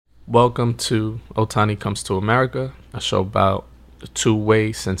Welcome to Otani Comes to America, a show about the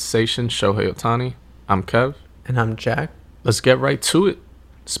two-way sensation Shohei Otani. I'm Kev. And I'm Jack. Let's get right to it.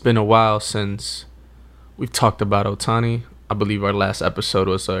 It's been a while since we've talked about Otani. I believe our last episode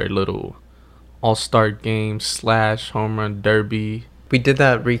was our little all-star game / home run derby. We did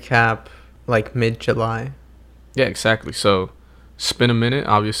that recap like mid-July. Yeah, exactly. So it's been a minute.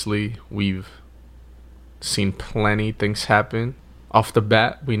 Obviously, we've seen plenty things happen. Off the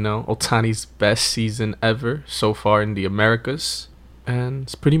bat, we know Otani's best season ever so far in the Americas. And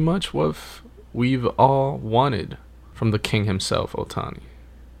it's pretty much what we've all wanted from the king himself, Otani.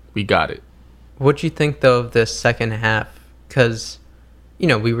 We got it. What'd you think, though, of this second half? Because,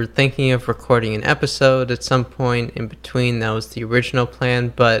 we were thinking of recording an episode at some point in between. That was the original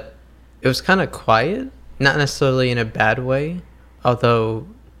plan, but it was kind of quiet. Not necessarily in a bad way, although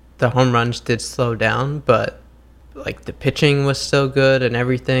the home runs did slow down, but like the pitching was still good and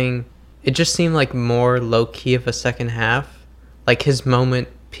everything. It just seemed like more low-key of a second half. Like his moment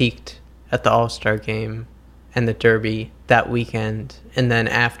peaked at the All-Star game and the Derby that weekend. And then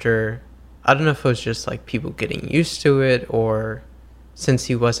after, I don't know if it was just like people getting used to it, or since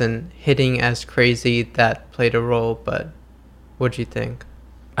he wasn't hitting as crazy, that played a role. But what'd you think?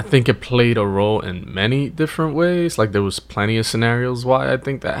 I think it played a role in many different ways. Like there was plenty of scenarios why I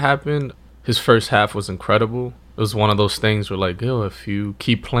think that happened. His first half was incredible. It was one of those things where, like, if you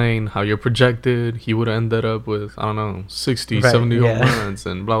keep playing how you're projected, he would have ended up with, 60, 70 home runs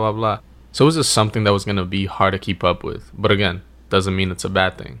and blah, blah, blah. So it was just something that was going to be hard to keep up with. But again, doesn't mean it's a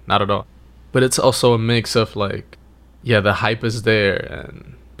bad thing. Not at all. But it's also a mix of, like, the hype is there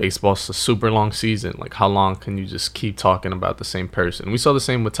and baseball's a super long season. Like, how long can you just keep talking about the same person? We saw the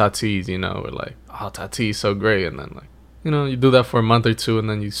same with Tatis, we're like, oh, Tatis so great. And then, like, you do that for a month or two and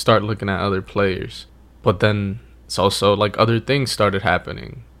then you start looking at other players. But then it's also like other things started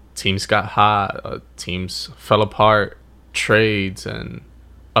happening. Teams got hot, teams fell apart, trades, and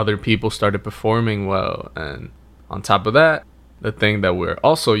other people started performing well. And on top of that, the thing that we're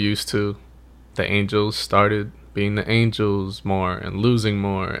also used to, the Angels started being the Angels more and losing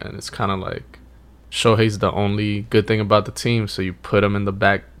more. And it's kind of like Shohei's the only good thing about the team, so you put him in the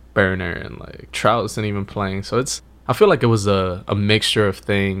back burner, and like Trout isn't even playing. So I feel like it was a mixture of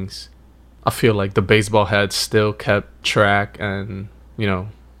things. I feel like the baseball heads still kept track and,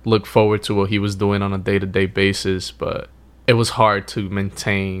 looked forward to what he was doing on a day-to-day basis. But it was hard to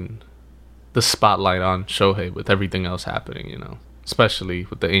maintain the spotlight on Shohei with everything else happening, especially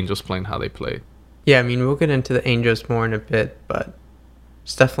with the Angels playing how they played. Yeah, we'll get into the Angels more in a bit, but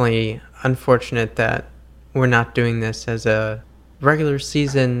it's definitely unfortunate that we're not doing this as a regular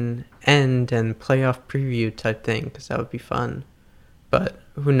season end and playoff preview type thing, because that would be fun. But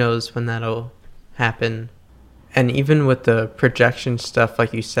who knows when that'll happen. And even with the projection stuff,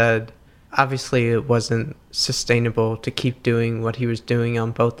 like you said, obviously it wasn't sustainable to keep doing what he was doing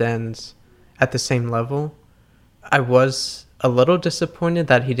on both ends at the same level. I was a little disappointed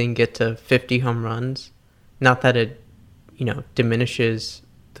that he didn't get to 50 home runs. Not that it, diminishes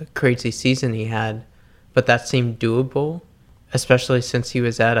the crazy season he had, but that seemed doable, especially since he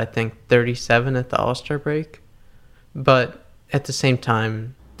was at, I think, 37 at the All-Star break. But at the same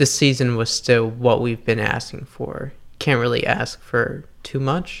time, this season was still what we've been asking for. Can't really ask for too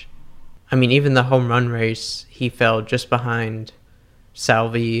much. Even the home run race, he fell just behind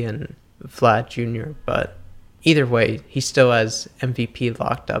Salvi and Vlad Jr., but either way, he still has MVP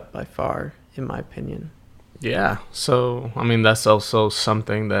locked up by far, in my opinion. Yeah, so, that's also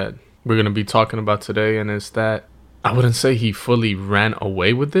something that we're going to be talking about today, and is that I wouldn't say he fully ran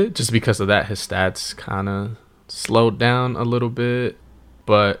away with it. Just because of that, his stats kind of slowed down a little bit,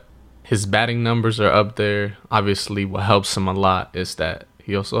 but his batting numbers are up there. Obviously, what helps him a lot is that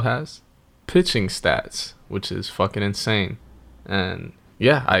he also has pitching stats, which is fucking insane. And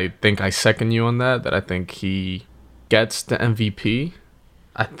yeah, I think I second you on that I think he gets the MVP.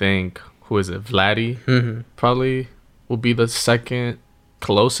 I think, who is it, Vladdy probably will be the second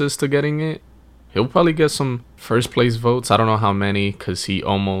closest to getting it. He'll probably get some first place votes. I don't know how many, because he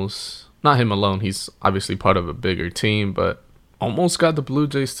almost, not him alone, he's obviously part of a bigger team, but almost got the Blue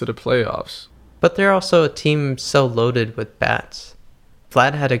Jays to the playoffs. But they're also a team so loaded with bats.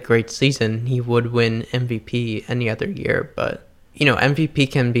 Vlad had a great season. He would win MVP any other year, but,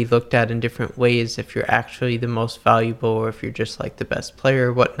 MVP can be looked at in different ways if you're actually the most valuable or if you're just like the best player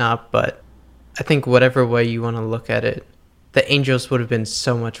or whatnot. But I think whatever way you want to look at it, the Angels would have been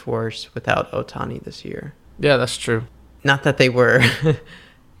so much worse without Otani this year. Yeah, that's true. Not that they were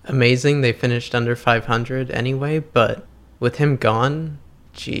amazing. They finished under 500 anyway, but with him gone,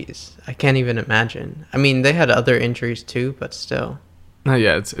 jeez, I can't even imagine. They had other injuries too, but still.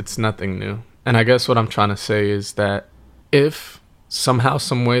 Yeah, it's nothing new. And I guess what I'm trying to say is that if somehow,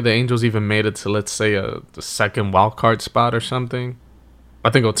 some way, the Angels even made it to, let's say, the second wild card spot or something, I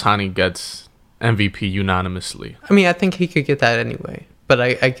think Ohtani gets MVP unanimously. I mean, I think he could get that anyway. But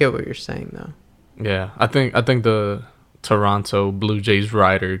I get what you're saying, though. Yeah, I think the Toronto Blue Jays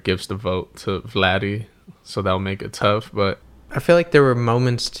writer gives the vote to Vladdy, so that'll make it tough. But I feel like there were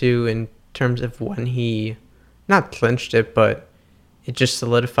moments, too, in terms of when he not clinched it, but it just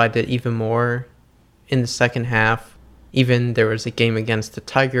solidified it even more in the second half. Even there was a game against the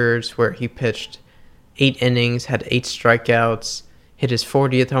Tigers where he pitched 8 innings, had 8 strikeouts, hit his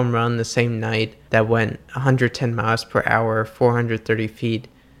 40th home run the same night that went 110 miles per hour, 430 feet.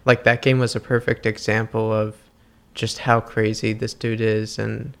 Like, that game was a perfect example of just how crazy this dude is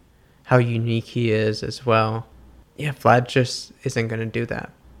and how unique he is as well. Yeah, Vlad just isn't going to do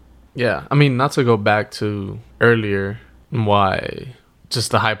that. yeah, I mean, not to go back to earlier and why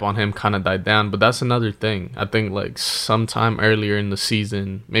just the hype on him kind of died down, but that's another thing. I think like sometime earlier in the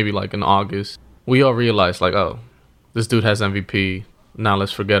season, maybe like in August, we all realized like, oh, this dude has MVP. Now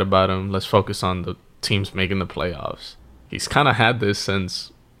let's forget about him. Let's focus on the teams making the playoffs. He's kind of had this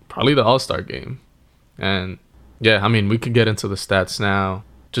since probably the All-Star game. And yeah, I mean, we could get into the stats now.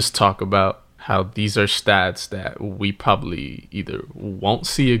 Just talk about how these are stats that we probably either won't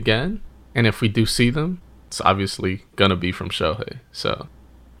see again. And if we do see them, it's obviously going to be from Shohei. So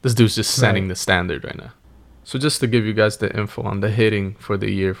this dude's just setting the standard right now. So just to give you guys the info on the hitting for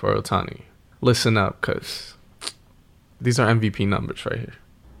the year for Ohtani, listen up, because these are MVP numbers right here.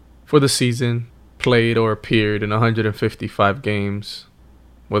 For the season, played or appeared in 155 games,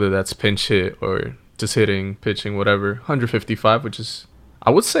 whether that's pinch hit or just hitting, pitching, whatever. 155, which is,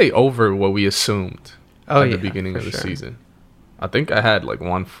 I would say, over what we assumed at the beginning of the season. I think I had like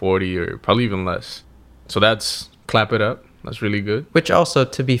 140 or probably even less. So that's, clap it up. That's really good. Which also,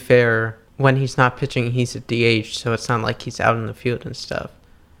 to be fair, when he's not pitching, he's a DH, so it's not like he's out in the field and stuff.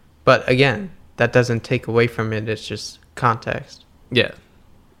 But again, that doesn't take away from it. It's just context. Yeah.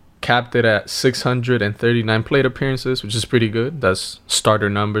 Capped it at 639 plate appearances, which is pretty good. That's starter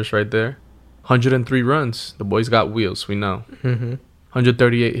numbers right there. 103 runs. The boy's got wheels, we know.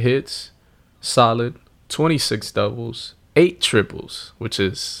 138 hits. Solid. 26 doubles. 8 triples, which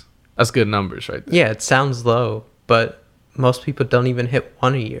is, that's good numbers right there. Yeah, it sounds low, but most people don't even hit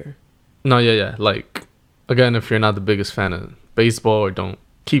 1 a year. No, yeah. Like, again, if you're not the biggest fan of baseball or don't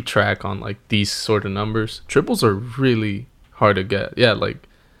keep track on like these sort of numbers, triples are really hard to get. Yeah, like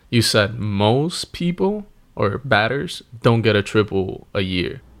you said, most people or batters don't get a triple a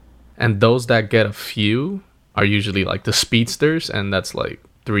year, and those that get a few are usually like the speedsters, and that's like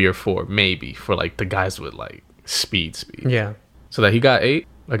 3 or 4 maybe for like the guys with like speed. Yeah. So that he got 8,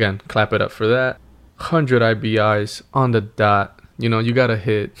 again, clap it up for that. 100 IBIs on the dot. You know, you gotta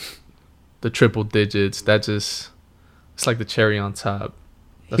hit the triple digits. That just, it's like the cherry on top.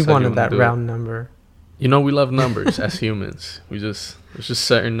 He wanted that round number. You know, we love numbers as humans. There's just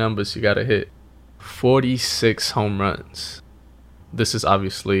certain numbers you gotta hit. 46 home runs. This is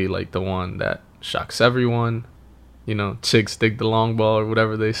obviously like the one that shocks everyone. You know, chicks dig the long ball or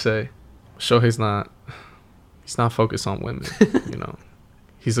whatever they say. Shohei's he's not focused on women. You know,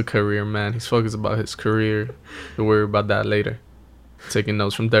 he's a career man. He's focused about his career. He'll worry about that later. Taking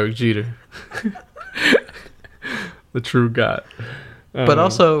notes from Derek Jeter. The true God. But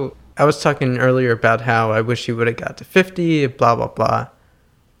also, I was talking earlier about how I wish he would have got to 50, blah, blah, blah.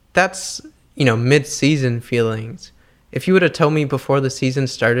 That's, mid-season feelings. If you would have told me before the season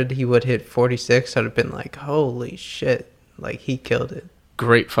started he would hit 46, I'd have been like, holy shit. Like, he killed it.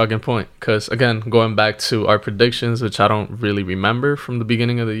 Great fucking point. Because, again, going back to our predictions, which I don't really remember from the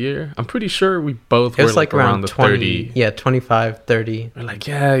beginning of the year, I'm pretty sure we both were like around the 20, 30. Yeah, 25, 30. We're like,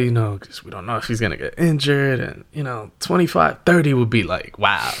 yeah, because we don't know if he's going to get injured. And, 25, 30 would be like,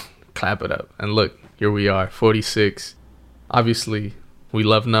 wow, clap it up. And look, here we are, 46. Obviously, we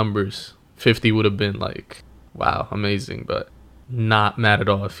love numbers. 50 would have been like, wow, amazing. But not mad at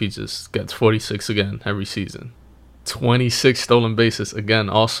all if he just gets 46 again every season. 26 stolen bases, again,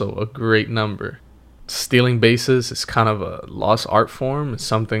 also a great number. Stealing bases is kind of a lost art form. It's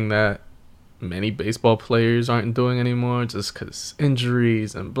something that many baseball players aren't doing anymore just because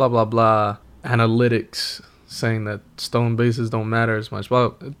injuries and blah, blah, blah. Analytics saying that stolen bases don't matter as much.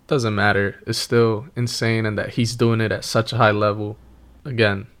 Well, it doesn't matter. It's still insane, and that he's doing it at such a high level.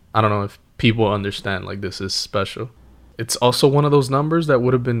 Again, I don't know if people understand, like, this is special. It's also one of those numbers that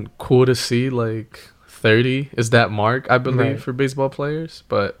would have been cool to see, like 30 is that mark, I believe, for baseball players.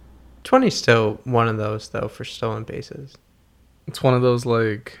 But 20 is still one of those, though, for stolen bases. It's one of those,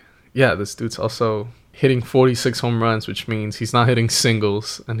 like, yeah, this dude's also hitting 46 home runs, which means he's not hitting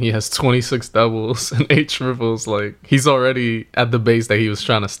singles, and he has 26 doubles and 8 triples. Like, he's already at the base that he was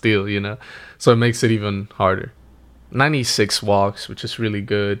trying to steal, you know? So it makes it even harder. 96 walks, which is really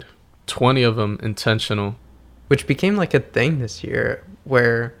good. 20 of them intentional. Which became like a thing this year,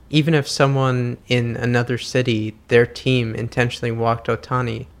 where even if someone in another city, their team intentionally walked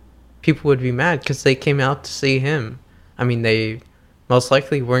Ohtani, people would be mad because they came out to see him. I mean, they most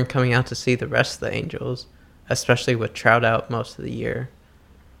likely weren't coming out to see the rest of the Angels, especially with Trout out most of the year.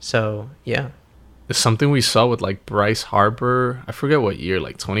 So, yeah. It's something we saw with like Bryce Harper, I forget what year,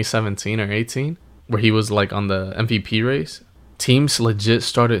 like 2017 or 18, where he was like on the MVP race. Teams legit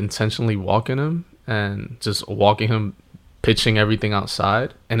started intentionally walking him and just walking him, pitching everything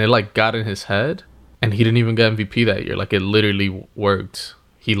outside, and it like got in his head, and he didn't even get MVP that year. Like, it literally worked.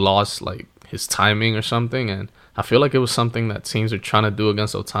 He lost like his timing or something, and I feel like it was something that teams are trying to do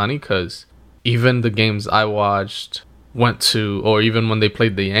against Ohtani, because even the games I watched went to, or even when they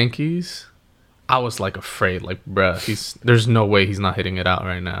played the Yankees, I was like afraid, like, bruh, there's no way he's not hitting it out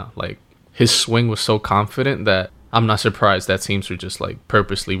right now. Like, his swing was so confident that I'm not surprised that teams were just like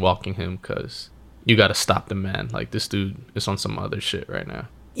purposely walking him, because you got to stop the man. Like, this dude is on some other shit right now.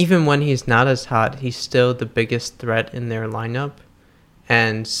 Even when he's not as hot, he's still the biggest threat in their lineup.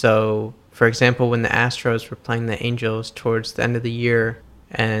 And so, for example, when the Astros were playing the Angels towards the end of the year,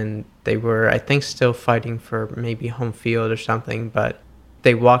 and they were, I think, still fighting for maybe home field or something, but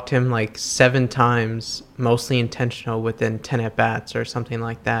they walked him like 7 times, mostly intentional, within 10 at-bats or something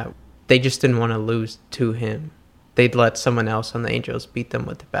like that. They just didn't want to lose to him. They'd let someone else on the Angels beat them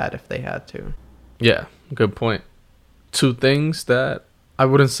with the bat if they had to. Yeah, good point. 2 things that I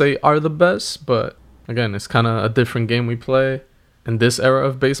wouldn't say are the best, but again, it's kind of a different game we play in this era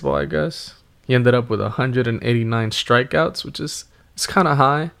of baseball, I guess. He ended up with 189 strikeouts, which is, it's kind of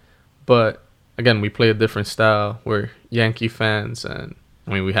high, but again, we play a different style. We're Yankee fans, and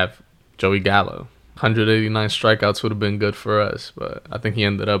I mean, we have Joey Gallo. 189 strikeouts would have been good for us, but I think he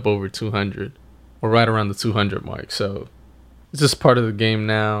ended up over 200, or right around the 200 mark. So it's just part of the game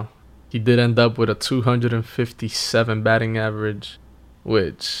now. He did end up with a 257 batting average,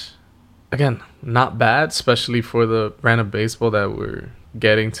 which, again, not bad, especially for the brand of baseball that we're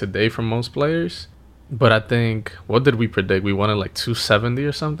getting today from most players. But I think, what did we predict? We wanted like 270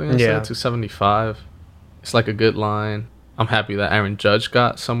 or something? Yeah. 275. It's like a good line. I'm happy that Aaron Judge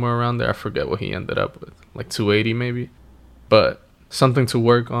got somewhere around there. I forget what he ended up with. Like 280 maybe. But something to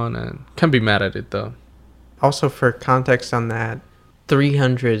work on, and can't be mad at it though. Also, for context on that,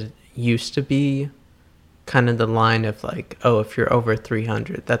 300 used to be kind of the line of like, oh, if you're over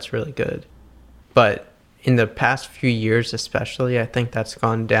 300, that's really good. But in the past few years especially, I think that's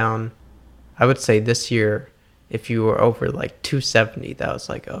gone down. I would say this year, if you were over like 270, that was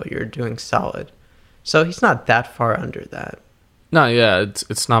like, oh, you're doing solid. So he's not that far under that. No, yeah,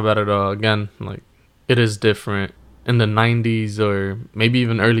 it's not bad at all. Again, like, it is different. In the 90s or maybe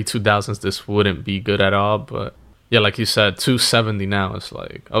even early 2000s, this wouldn't be good at all. But yeah, like you said, 270 now is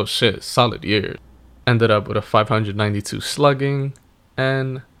like, oh shit, solid year. Ended up with a 592 slugging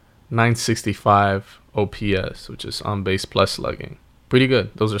and 965 OPS, which is on base plus slugging. Pretty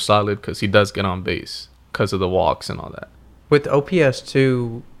good. Those are solid because he does get on base because of the walks and all that. With OPS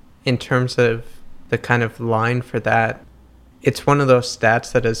too, in terms of the kind of line for that, it's one of those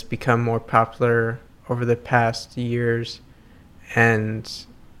stats that has become more popular over the past years. And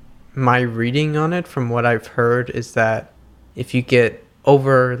my reading on it, from what I've heard, is that if you get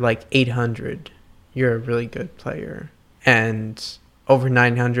over like 800, you're a really good player. And over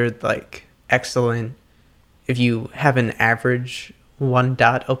 900, like, excellent. If you have an average 1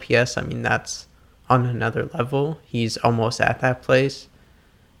 dot OPS, I mean, that's on another level. He's almost at that place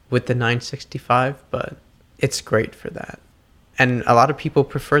with the 965, but it's great for that. And a lot of people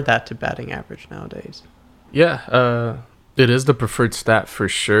prefer that to batting average nowadays. Yeah, it is the preferred stat for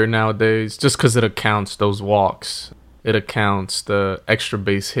sure nowadays, just because it accounts those walks. It accounts the extra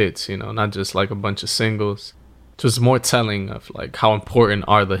base hits, you know, not just like a bunch of singles. Just more telling of like how important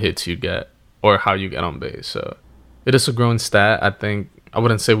are the hits you get or how you get on base. So it is a growing stat. I think I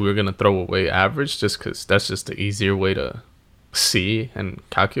wouldn't say we were going to throw away average just because that's just the easier way to see and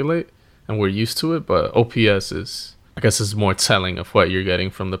calculate, and we're used to it. But OPS is, I guess, is more telling of what you're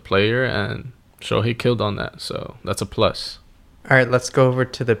getting from the player, and Shohei killed on that, so that's a plus. All right, let's go over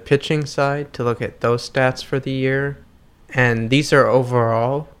to the pitching side to look at those stats for the year. And these are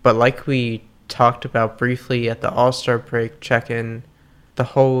overall, but like we talked about briefly at the All-Star break check-in, the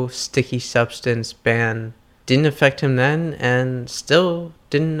whole sticky substance ban didn't affect him then and still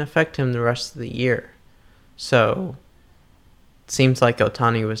didn't affect him the rest of the year. So seems like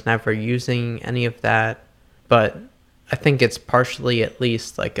Otani was never using any of that, but I think it's partially at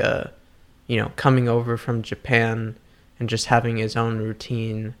least like a, coming over from Japan and just having his own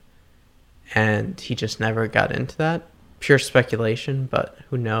routine, and he just never got into that. Pure speculation, but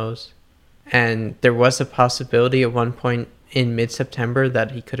who knows? And there was a possibility at one point in mid-September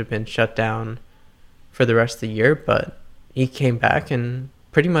that he could have been shut down for the rest of the year, but he came back and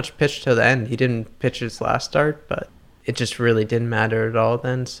pretty much pitched to the end. He didn't pitch his last start, but it just really didn't matter at all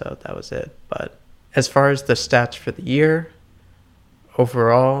then, so that was it. But as far as the stats for the year,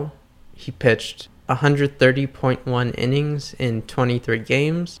 overall, he pitched 130.1 innings in 23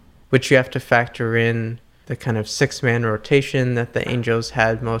 games, which you have to factor in the kind of six-man rotation that the Angels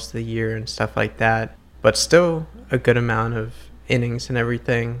had most of the year and stuff like that. But still a good amount of innings and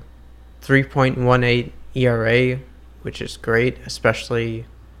everything. 3.18 ERA, which is great, especially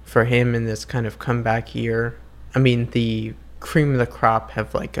for him in this kind of comeback year. I mean, the cream of the crop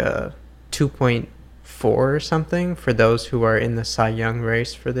have like a 2.4 or something for those who are in the Cy Young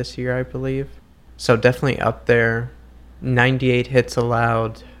race for this year, I believe. So definitely up there. 98 hits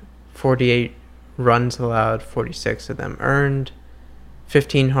allowed, 48 runs allowed, 46 of them earned,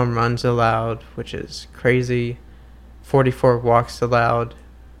 15 home runs allowed, which is crazy, 44 walks allowed,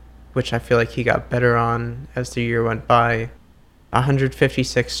 which I feel like he got better on as the year went by,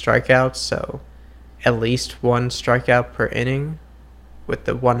 156 strikeouts, so at least one strikeout per inning with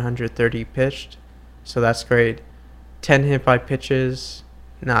the 130 pitched, so that's great. 10 hit by pitches,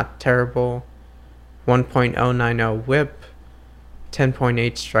 not terrible. 1.090 whip,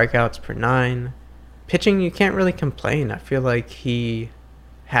 10.8 strikeouts per 9. Pitching, you can't really complain. I feel like he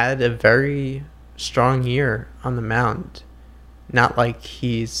had a very strong year on the mound. Not like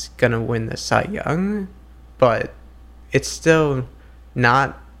he's going to win the Cy Young, but it's still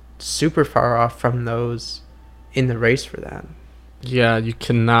not super far off from those in the race for that. Yeah, you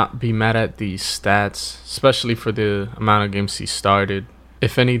cannot be mad at these stats, especially for the amount of games he started.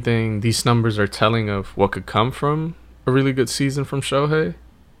 If anything, these numbers are telling of what could come from a really good season from Shohei.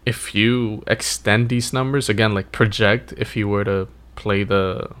 If you extend these numbers, again, like project if he were to play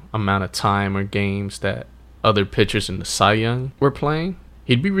the amount of time or games that other pitchers in the Cy Young were playing,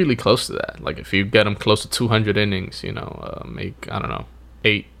 he'd be really close to that. Like if you get him close to 200 innings, make,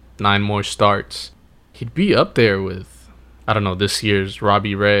 8, 9 more starts, he'd be up there with, this year's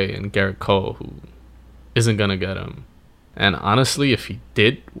Robbie Ray and Garrett Cole, who isn't going to get him. And honestly, if he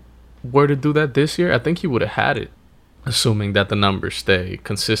were to do that this year, I think he would have had it, assuming that the numbers stay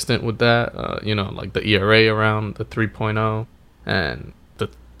consistent with that, like the ERA around the 3.0 and the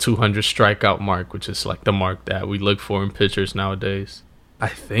 200 strikeout mark, which is like the mark that we look for in pitchers nowadays. I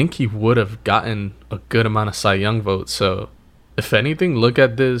think he would have gotten a good amount of Cy Young votes. So if anything, look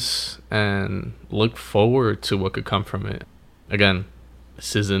at this and look forward to what could come from it. Again,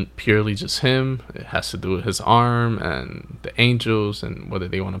 this isn't purely just him. It has to do with his arm and the Angels and whether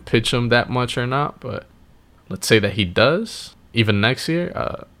they want to pitch him that much or not. But let's say that he does, even next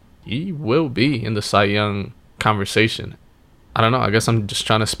year, he will be in the Cy Young conversation. I don't know. I guess I'm just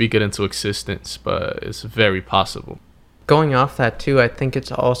trying to speak it into existence, but it's very possible. Going off that too, I think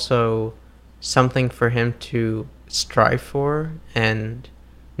it's also something for him to strive for and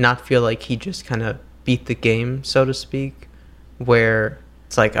not feel like he just kind of beat the game, so to speak, where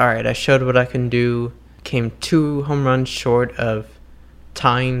it's like, all right, I showed what I can do, came 2 home runs short of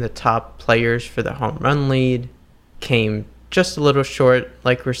tying the top players for the home run lead, came just a little short,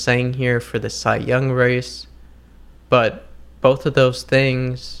 like we're saying here, for the Cy Young race, but both of those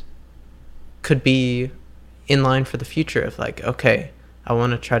things could be in line for the future of like, okay, I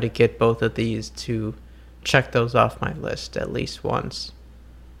want to try to get both of these to check those off my list at least once.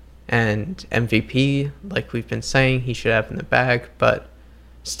 And MVP, like we've been saying, he should have in the bag, but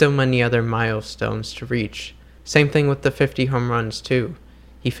still many other milestones to reach. Same thing with the 50 home runs too.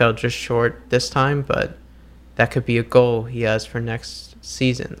 He fell just short this time, but that could be a goal he has for next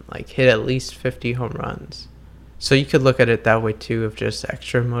season, like hit at least 50 home runs. So you could look at it that way too, of just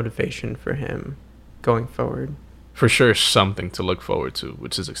extra motivation for him going forward. For sure, something to look forward to,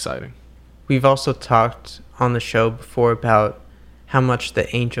 which is exciting. We've also talked on the show before about how much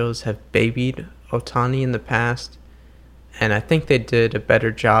the Angels have babied Otani in the past, and I think they did a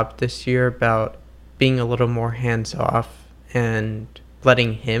better job this year about being a little more hands-off and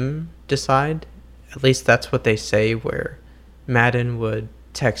letting him decide. At least that's what they say, where Madden would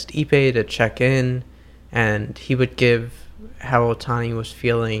text Ippei to check in, and he would give how Otani was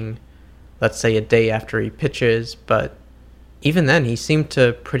feeling, let's say a day after he pitches, but even then he seemed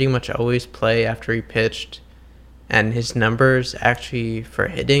to pretty much always play after he pitched, and his numbers actually for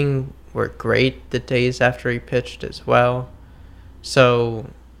hitting were great the days after he pitched as well. So,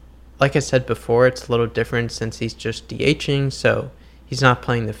 like I said before, it's a little different since he's just DHing, so he's not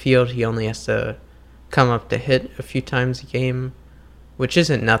playing the field. He only has to come up to hit a few times a game, which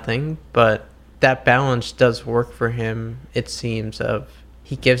isn't nothing, but that balance does work for him, it seems, of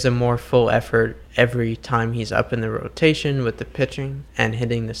he gives a more full effort every time he's up in the rotation with the pitching and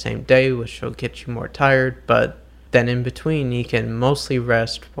hitting the same day, which will get you more tired, but then in between he can mostly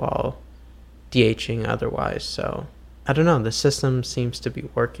rest while DHing otherwise. So I don't know, the system seems to be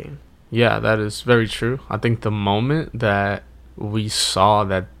working. Yeah, that is very true. I think the moment that we saw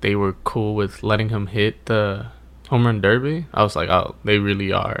that they were cool with letting him hit the home run derby, I was like, oh, they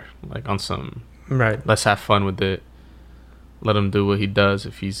really are like on some, Right. let's have fun with it. Let him do what he does.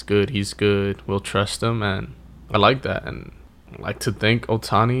 If he's good, he's good. We'll trust him. And I like that. And I like to think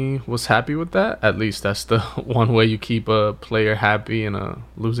Ohtani was happy with that. At least that's the one way you keep a player happy in a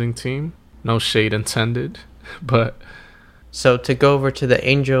losing team. No shade intended. But So to go over to the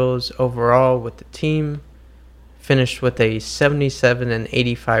Angels overall with the team, finished with a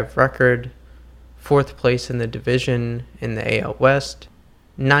 77-85 record, fourth place in the division in the AL West,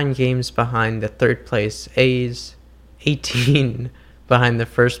 9 games behind the third place A's, 18 behind the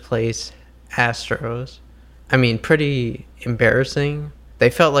first place Astros. I mean, pretty embarrassing. They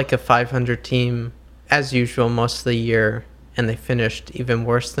felt like a 500 team as usual most of the year, and they finished even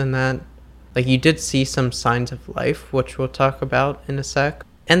worse than that. Like, you did see some signs of life, which we'll talk about in a sec.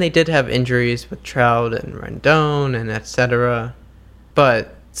 And they did have injuries with Trout and Rendon and etc.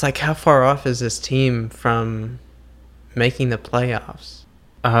 But it's like, how far off is this team from making the playoffs?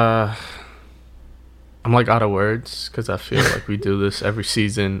 I'm like out of words because I feel like we do this every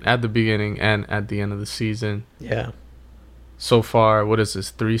season at the beginning and at the end of the season. Yeah. So far, what is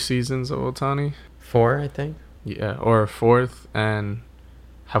this, 3 seasons of Ohtani? 4, I think. Yeah, or a 4th. And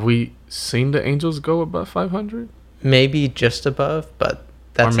have we seen the Angels go above 500? Maybe just above, but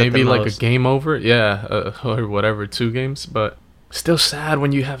that's or maybe at the like most. a game over. Yeah, or whatever, 2 games. But still sad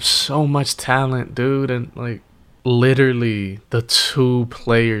when you have so much talent, dude. And like literally the 2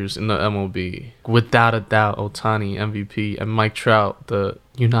 players in the MLB, without a doubt, Ohtani, MVP, and Mike Trout, the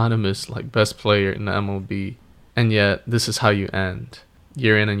unanimous like best player in the MLB. And yet this is how you end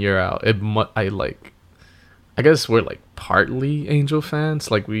year in and year out. I guess we're like partly Angel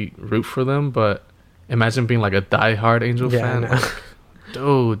fans, like we root for them, but imagine being like a diehard Angel fan. Like,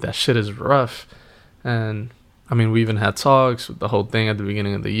 dude, that shit is rough. And I mean, we even had talks with the whole thing at the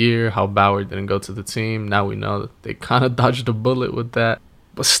beginning of the year, how Bauer didn't go to the team. Now we know that they kind of dodged a bullet with that.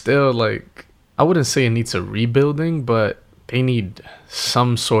 But still, like, I wouldn't say it needs a rebuilding, but they need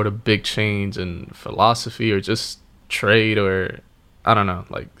some sort of big change in philosophy or just trade, or I don't know,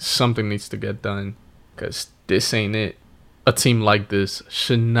 like something needs to get done because this ain't it. A team like this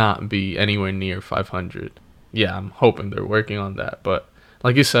should not be anywhere near 500. Yeah, I'm hoping they're working on that, but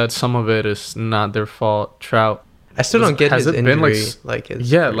like you said, some of it is not their fault. Trout, I still don't get his injury.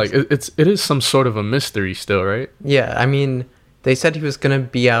 It is some sort of a mystery still, right? Yeah, I mean, they said he was going to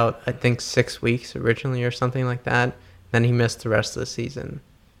be out, I think, 6 weeks originally or something like that. Then he missed the rest of the season.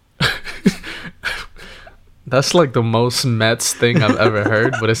 That's like the most Mets thing I've ever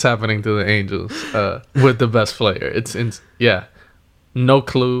heard, but it's happening to the Angels with the best player. Yeah, no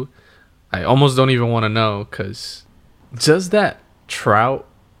clue. I almost don't even want to know, because just that Trout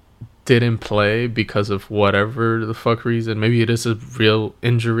didn't play because of whatever the fuck reason. Maybe it is a real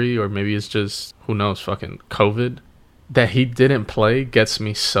injury, or maybe it's just, who knows, fucking COVID. That he didn't play gets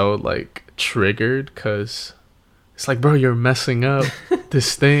me so like triggered, because it's like, bro, you're messing up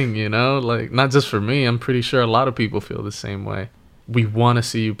this thing, you know? Like, not just for me. I'm pretty sure a lot of people feel the same way. We want to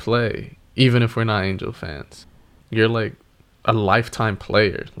see you play, even if we're not Angel fans. You're like a lifetime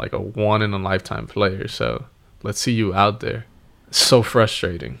player, like a one-in-a-lifetime player. So let's see you out there. So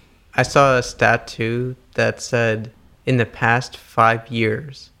frustrating. I saw a stat, too, that said in the past 5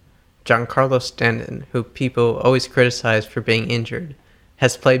 years, Giancarlo Stanton, who people always criticize for being injured,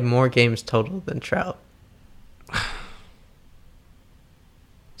 has played more games total than Trout.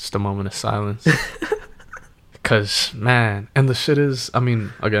 Just a moment of silence. Because, man, and the shit is, I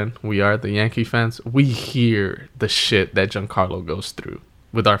mean, again, we are the Yankee fans. We hear the shit that Giancarlo goes through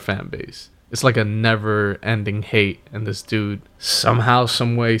with our fan base. It's like a never-ending hate, and this dude somehow,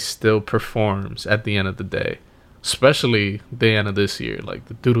 some way still performs at the end of the day. Especially the end of this year. Like,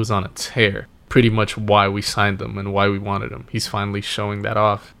 the dude was on a tear. Pretty much why we signed him and why we wanted him. He's finally showing that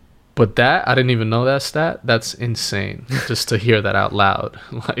off. But that, I didn't even know that stat. That's insane. Just to hear that out loud.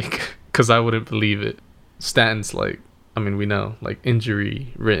 Like, because I wouldn't believe it. Stanton's like, I mean, we know, like,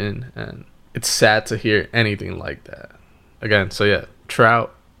 injury written. And it's sad to hear anything like that. Again, so yeah,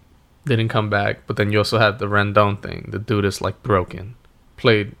 Trout, didn't come back. But then you also had the Rendon thing. The dude is like broken.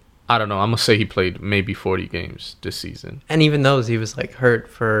 Played, I don't know, I'm going to say he played maybe 40 games this season. And even those, he was like hurt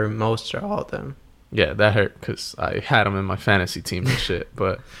for most or all of them. Yeah, that hurt because I had him in my fantasy team and shit.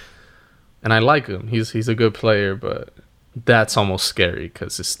 And I like him. He's a good player, but that's almost scary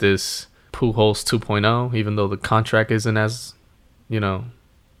because it's this Pujols 2.0, even though the contract isn't as, long,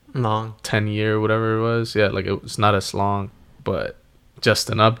 10-year, whatever it was. Yeah, like it's not as long. But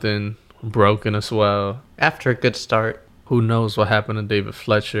Justin Upton, broken as well. After a good start. Who knows what happened to David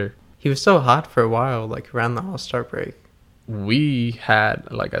Fletcher? He was so hot for a while, like around the All-Star break. We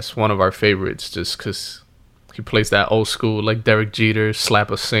had, like, as one of our favorites just because he plays that old school, like Derek Jeter, slap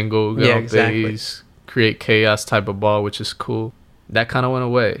a single, go exactly. base, create chaos type of ball, which is cool. That kind of went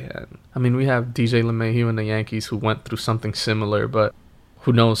away. And, I mean, we have DJ LeMahieu in the Yankees who went through something similar, but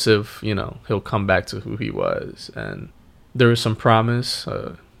who knows if, he'll come back to who he was. And there is some promise.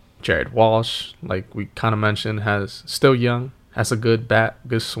 Jared Walsh, like we kind of mentioned, still young, has a good bat,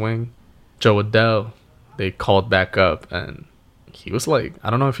 good swing. Joe Adell, they called back up, and he was like,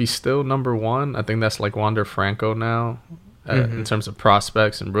 I don't know if he's still number one. I think that's like Wander Franco now in terms of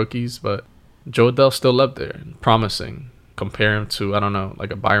prospects and rookies, but Joe Adell's still up there, promising. Compare him to, I don't know,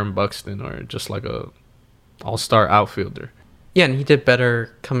 like a Byron Buxton or just like a all-star outfielder. Yeah, and he did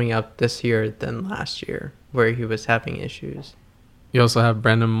better coming up this year than last year, where he was having issues. You also have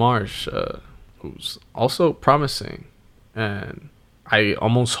Brandon Marsh, who's also promising. And I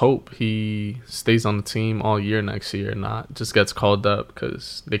almost hope he stays on the team all year next year, not just gets called up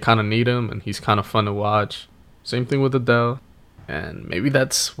because they kind of need him and he's kind of fun to watch. Same thing with Adele. And maybe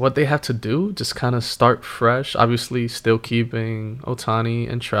that's what they have to do, just kind of start fresh. Obviously, still keeping Ohtani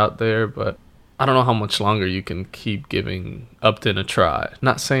and Trout there, but I don't know how much longer you can keep giving Upton a try.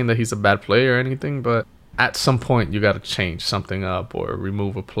 Not saying that he's a bad player or anything, but at some point you got to change something up or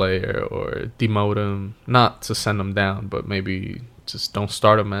remove a player or demote him. Not to send him down, but maybe just don't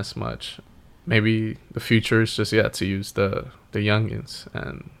start him as much. Maybe the future is just, to use the youngins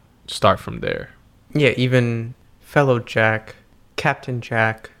and start from there. Yeah, even fellow Jack, Captain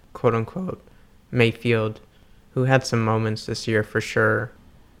Jack, quote unquote, Mayfield, who had some moments this year for sure,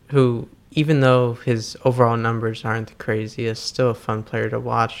 who, even though his overall numbers aren't the craziest, still a fun player to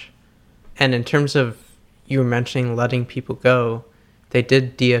watch. And in terms of, you were mentioning letting people go, they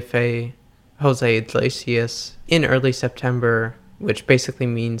did DFA Jose Iglesias in early September, which basically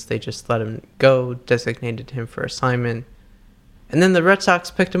means they just let him go, designated him for assignment. And then the Red Sox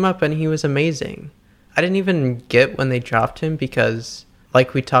picked him up and he was amazing. I didn't even get when they dropped him because,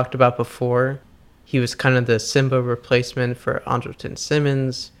 like we talked about before, he was kind of the Simba replacement for Andrelton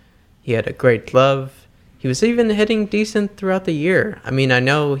Simmons. He had a great glove. He was even hitting decent throughout the year. I mean, I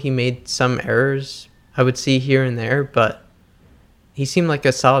know he made some errors I would see here and there, but he seemed like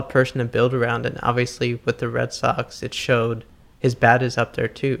a solid person to build around. And obviously with the Red Sox, it showed. His bat is up there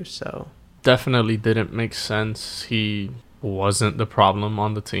too, so. Definitely didn't make sense. He wasn't the problem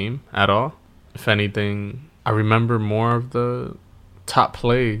on the team at all. If anything, I remember more of the top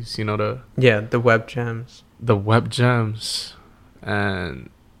plays, the web gems. The web gems. And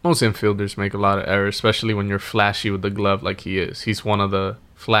most infielders make a lot of errors, especially when you're flashy with the glove like he is. He's one of the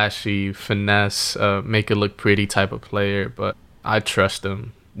flashy, finesse, make it look pretty type of player, but I trust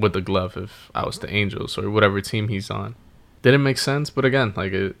him with the glove if I was the Angels or whatever team he's on. Didn't make sense, but again,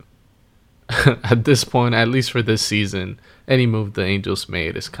 like it at this point, at least for this season, any move the Angels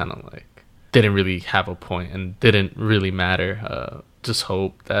made is kind of like didn't really have a point and didn't really matter. Just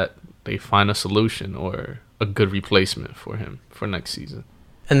hope that they find a solution or a good replacement for him for next season.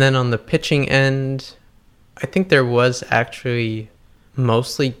 And then on the pitching end, I think there was actually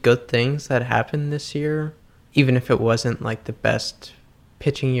mostly good things that happened this year, even if it wasn't like the best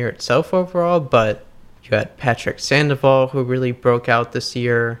pitching year itself overall. But you had Patrick Sandoval, who really broke out this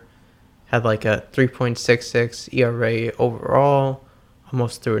year, had like a 3.66 ERA overall,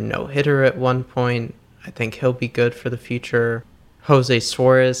 almost threw a no-hitter at one point. I think he'll be good for the future. Jose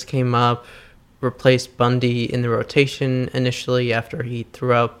Suarez came up, replaced Bundy in the rotation initially after he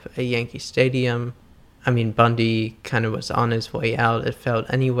threw up at Yankee Stadium. I mean, Bundy kind of was on his way out, it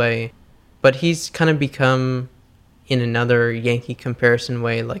felt anyway. But he's kind of become, in another Yankee comparison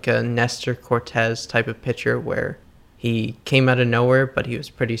way, like a Nestor Cortez type of pitcher where he came out of nowhere, but he was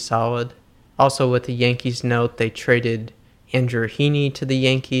pretty solid. Also, with the Yankees note, they traded Andrew Heaney to the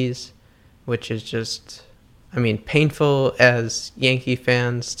Yankees, which is just, I mean, painful as Yankee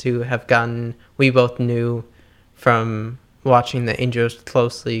fans to have gotten. We both knew from watching the Angels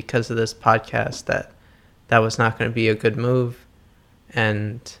closely because of this podcast that was not going to be a good move,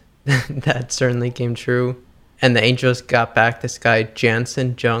 and that certainly came true. And the Angels got back this guy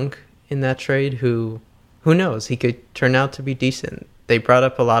Jansen Junk in that trade who knows, he could turn out to be decent. They brought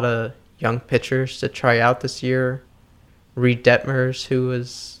up a lot of young pitchers to try out this year. Reed Detmers, who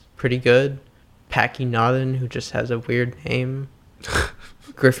was pretty good. Packy Naughton, who just has a weird name.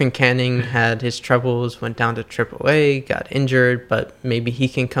 Griffin Canning had his troubles, went down to AAA, got injured, but maybe he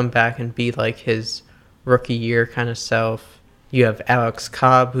can come back and be like his rookie year kind of self. You have Alex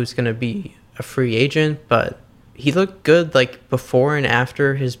Cobb, who's going to be a free agent, but he looked good like before and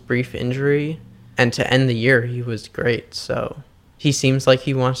after his brief injury. And to end the year, he was great. So he seems like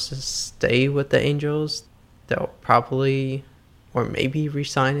he wants to stay with the Angels. They'll probably or maybe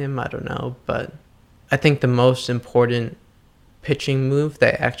re-sign him. I don't know. But I think the most important pitching move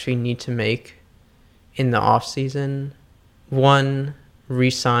they actually need to make in the offseason, one,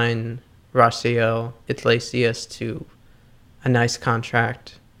 re-sign Rafael Iglesias to a nice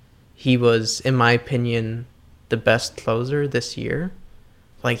contract. He was, in my opinion, the best closer this year.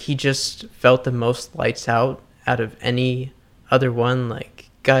 Like, he just felt the most lights out of any other one. Like,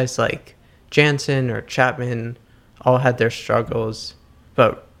 guys like Jansen or Chapman all had their struggles,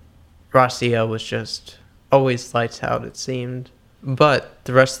 but Rafael was just always lights out, it seemed. But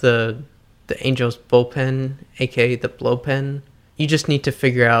the rest of the Angels bullpen, aka the blowpen, you just need to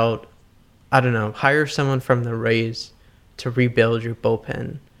figure out, I don't know, hire someone from the Rays to rebuild your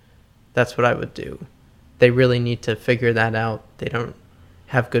bullpen. That's what I would do. They really need to figure that out. They don't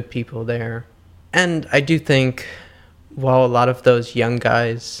have good people there. And I do think while a lot of those young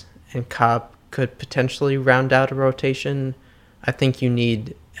guys and Cobb could potentially round out a rotation, I think you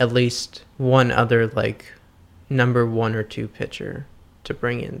need at least one other like number 1 or 2 pitcher to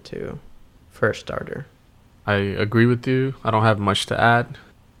bring into for a starter. I agree with you. I don't have much to add.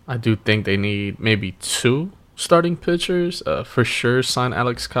 I do think they need maybe 2 starting pitchers. For sure, sign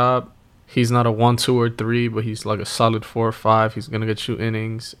Alex Cobb. He's not a 1, 2, or 3, but he's like a solid 4 or 5. He's gonna get you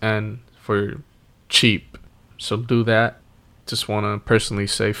innings and for cheap. So do that. Just want to personally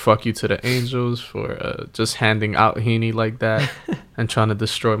say fuck you to the Angels for just handing out Heaney like that and trying to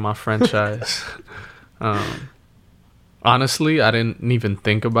destroy my franchise. Honestly, I didn't even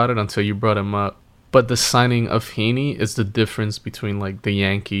think about it until you brought him up. But the signing of Heaney is the difference between like the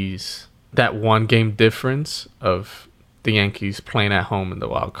Yankees, that 1 game difference of the Yankees playing at home in the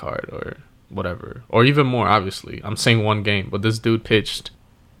wild card or whatever, or even more. Obviously, I'm saying 1 game, but this dude pitched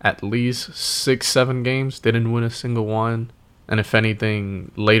at least 6-7 games, didn't win a single one, and if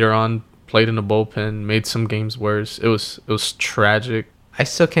anything, later on played in the bullpen, made some games worse. It was tragic. I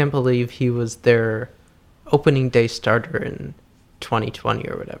still can't believe he was their opening day starter in 2020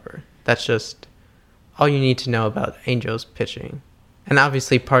 or whatever. That's just all you need to know about Angels pitching. And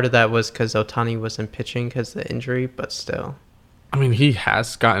obviously part of that was because Ohtani wasn't pitching because of the injury, but still. I mean, he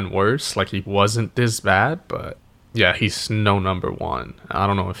has gotten worse. Like, he wasn't this bad, but yeah, he's no number 1. I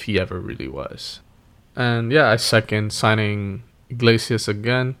don't know if he ever really was. And yeah, I second signing Iglesias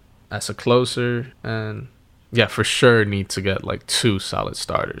again as a closer. And yeah, for sure need to get like 2 solid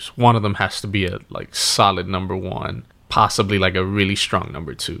starters. One of them has to be a like solid number 1, possibly like a really strong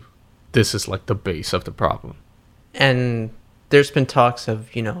number 2. This is like the base of the problem. And there's been talks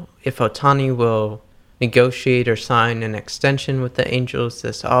of, you know, if Ohtani will negotiate or sign an extension with the Angels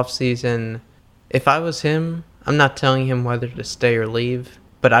this offseason. If I was him, I'm not telling him whether to stay or leave,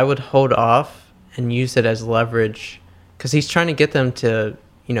 but I would hold off and use it as leverage because he's trying to get them to,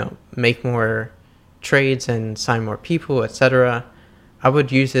 you know, make more trades and sign more people, etc. I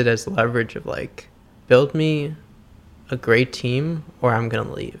would use it as leverage of like, build me a great team or I'm going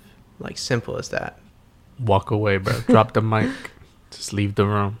to leave. Like, simple as that. Walk away, bro. Drop the mic. Just leave the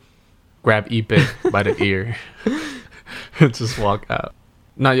room. Grab Ipe by the ear. Just walk out.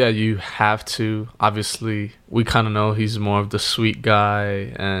 Now, yeah, you have to. Obviously, we kind of know he's more of the sweet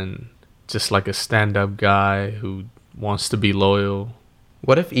guy and just like a stand-up guy who wants to be loyal.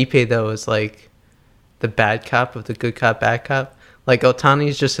 What if Ipe, though, is like the bad cop of the good cop, bad cop? Like,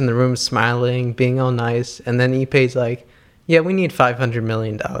 Ohtani's just in the room smiling, being all nice, and then Ipe's like, yeah, we need $500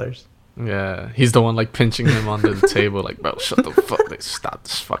 million. Yeah, he's the one like pinching him under the table, like, bro, shut the fuck, like, stop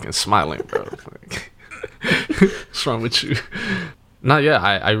this fucking smiling, bro. Like, what's wrong with you? No, yeah,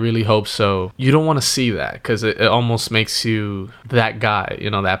 I really hope so. You don't want to see that because it almost makes you that guy, you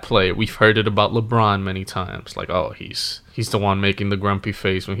know, that player. We've heard it about LeBron many times, like, oh, he's the one making the grumpy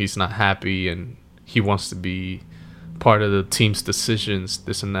face when he's not happy and he wants to be part of the team's decisions,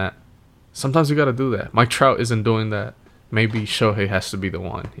 this and that. Sometimes you got to do that. Mike Trout isn't doing that. Maybe Shohei has to be the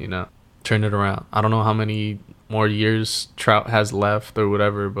one, you know, turn it around. I don't know how many more years Trout has left or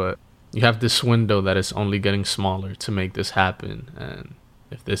whatever, but you have this window that is only getting smaller to make this happen. And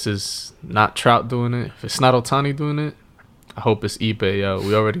if this is not Trout doing it, if it's not Ohtani doing it, I hope it's Ipe, yo.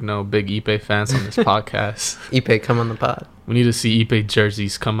 We already know big Ipe fans on this podcast. Ipe, come on the pod. We need to see Ipe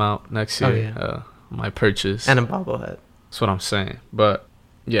jerseys come out next year. Oh, yeah. My purchase. And a bobblehead. That's what I'm saying. But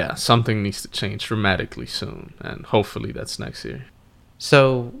yeah, something needs to change dramatically soon. And hopefully that's next year.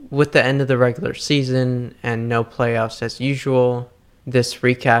 So with the end of the regular season and no playoffs as usual, this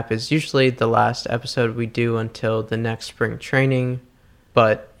recap is usually the last episode we do until the next spring training.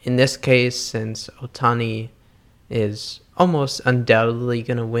 But in this case, since Ohtani is almost undoubtedly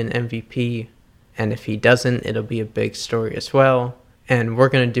going to win MVP, and if he doesn't, it'll be a big story as well. And we're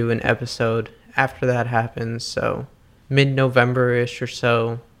going to do an episode after that happens, so mid-November-ish or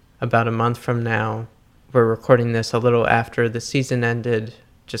so, about a month from now. We're recording this a little after the season ended,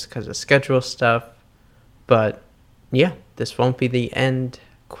 just because of schedule stuff. But yeah, this won't be the end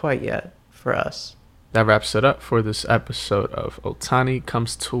quite yet for us. That wraps it up for this episode of Ohtani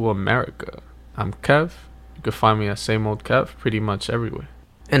Comes to America. I'm Kev. You can find me at Same Old Kev pretty much everywhere.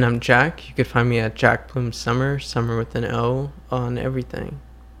 And I'm Jack. You can find me at Jack Bloom Summer, Summer with an O, on everything.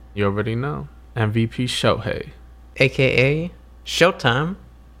 You already know. MVP Shohei. AKA Showtime.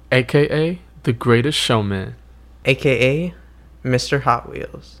 AKA The Greatest Showman. AKA Mr. Hot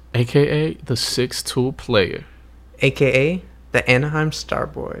Wheels. AKA The 6'2" Player. AKA the Anaheim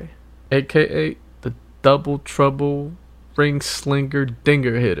Starboy. AKA The Double Trouble Ring Slinger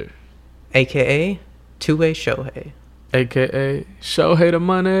Dinger Hitter. AKA Two-Way Shohei. AKA Shohei the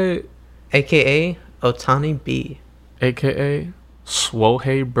Money. AKA Ohtani B. AKA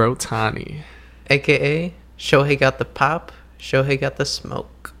Swohei Brotani. AKA Shohei got the pop, Shohei got the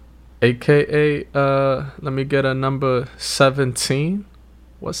smoke. AKA, let me get a number 17.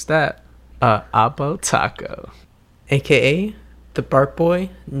 What's that? Abo Taco. AKA the Bart Boy,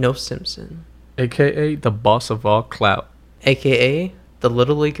 No Simpson. AKA the boss of all clout. AKA the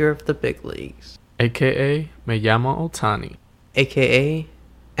Little Leaguer of the Big Leagues. AKA Me Llamo Ohtani. AKA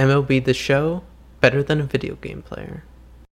MLB The Show, better than a video game player.